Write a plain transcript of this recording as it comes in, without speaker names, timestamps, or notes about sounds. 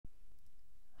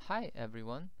Hi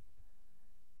everyone.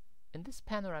 In this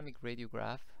panoramic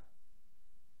radiograph,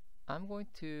 I'm going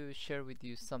to share with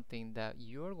you something that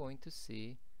you're going to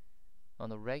see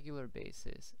on a regular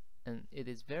basis, and it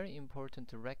is very important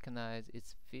to recognize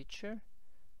its feature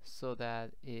so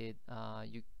that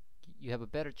you have a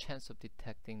better chance of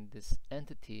detecting this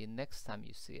entity next time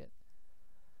you see it.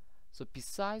 So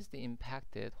besides the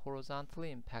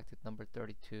horizontally impacted number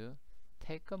 32,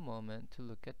 take a moment to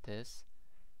look at this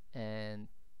and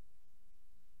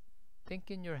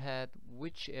think in your head,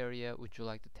 which area would you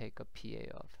like to take a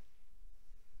PA of?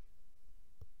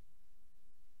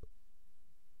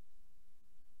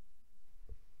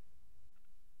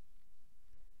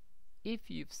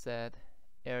 If you've said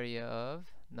area of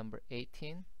number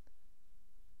 18,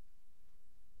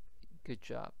 good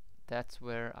job. That's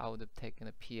where I would have taken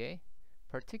a PA.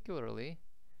 Particularly,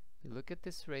 if you look at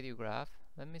this radiograph,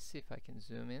 let me see if I can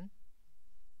zoom in.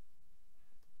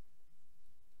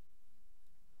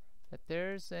 That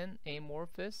there's an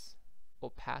amorphous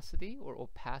opacity or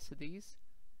opacities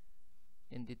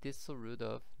in the distal root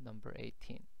of number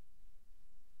 18.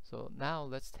 So now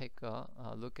let's take a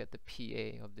look at the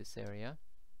PA of this area.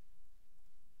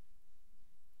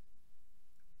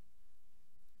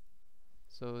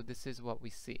 So this is what we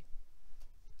see.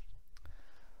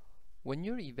 When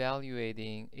you're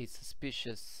evaluating a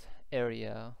suspicious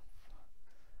area,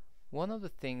 one of the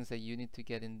things that you need to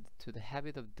get into the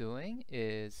habit of doing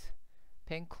is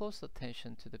paying close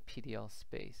attention to the PDL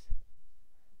space.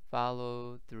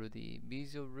 Follow through the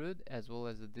mesial root as well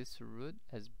as the distal root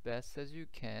as best as you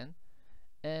can,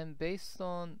 and based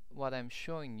on what I'm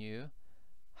showing you,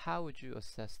 how would you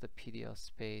assess the PDL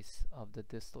space of the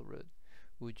distal root?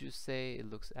 Would you say it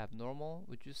looks abnormal?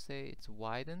 Would you say it's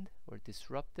widened or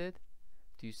disrupted?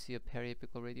 Do you see a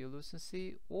periapical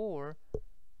radiolucency, or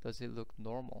does it look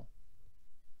normal?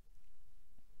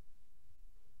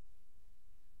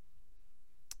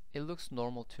 It looks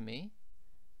normal to me.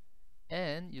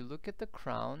 And you look at the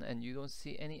crown and you don't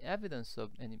see any evidence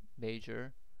of any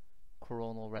major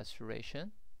coronal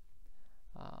restoration.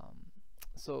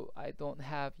 So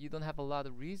you don't have a lot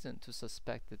of reason to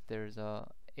suspect that there's a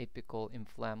apical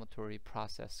inflammatory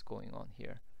process going on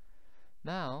here.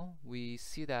 Now we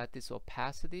see that this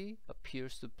opacity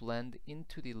appears to blend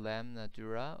into the lamina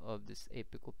dura of this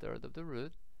apical third of the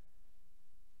root,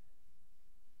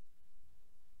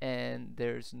 and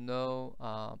there's no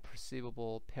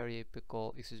perceivable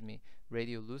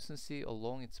radiolucency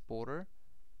along its border.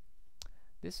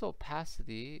 This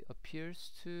opacity appears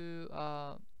to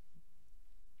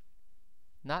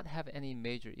not have any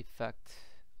major effect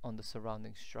on the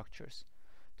surrounding structures.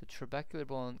 The trabecular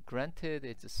bone, granted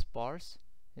it's sparse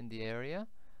in the area,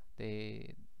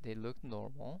 they look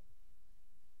normal,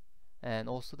 and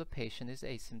also the patient is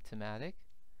asymptomatic.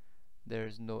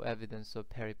 There's no evidence of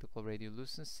periapical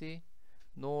radiolucency,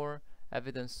 nor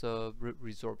evidence of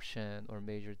resorption or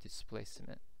major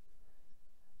displacement.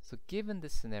 So given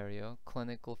this scenario,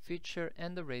 clinical feature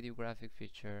and the radiographic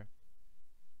feature,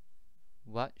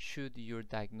 what should your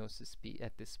diagnosis be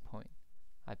at this point?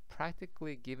 I've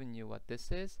practically given you what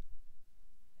this is,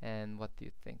 and what do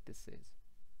you think this is?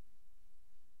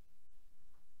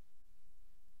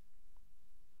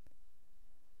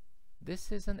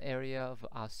 This is an area of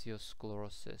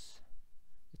osteosclerosis.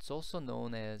 It's also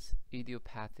known as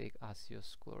idiopathic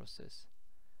osteosclerosis.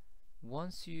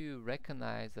 Once you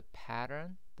recognize the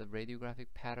pattern, the radiographic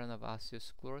pattern of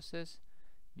osteosclerosis,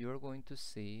 you're going to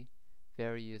see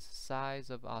various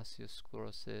size of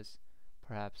osteosclerosis,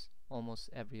 perhaps almost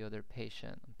every other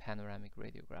patient on panoramic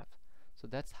radiograph. So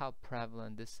that's how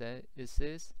prevalent this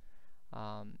is.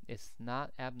 It's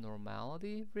not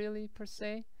abnormality really per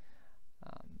se.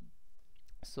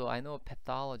 So I know a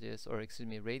pathologist, or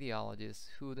radiologist,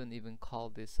 who wouldn't even call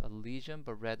this a lesion,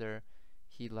 but rather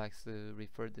he likes to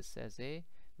refer this as a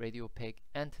radiopaque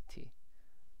entity.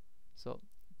 So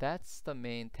that's the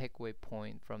main takeaway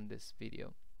point from this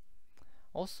video.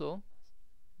 Also,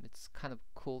 it's kind of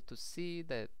cool to see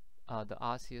that the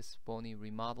osseous bony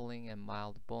remodeling and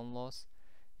mild bone loss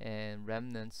and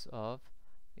remnants of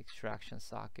extraction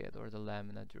socket or the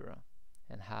lamina dura,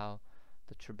 and how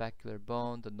the trabecular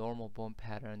bone, the normal bone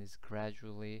pattern, is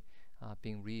gradually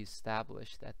being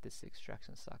re-established at this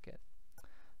extraction socket.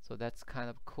 So that's kind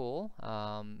of cool.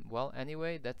 Well,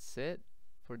 anyway, that's it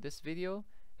for this video,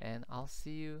 and I'll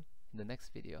see you in the next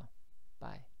video.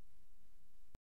 Bye.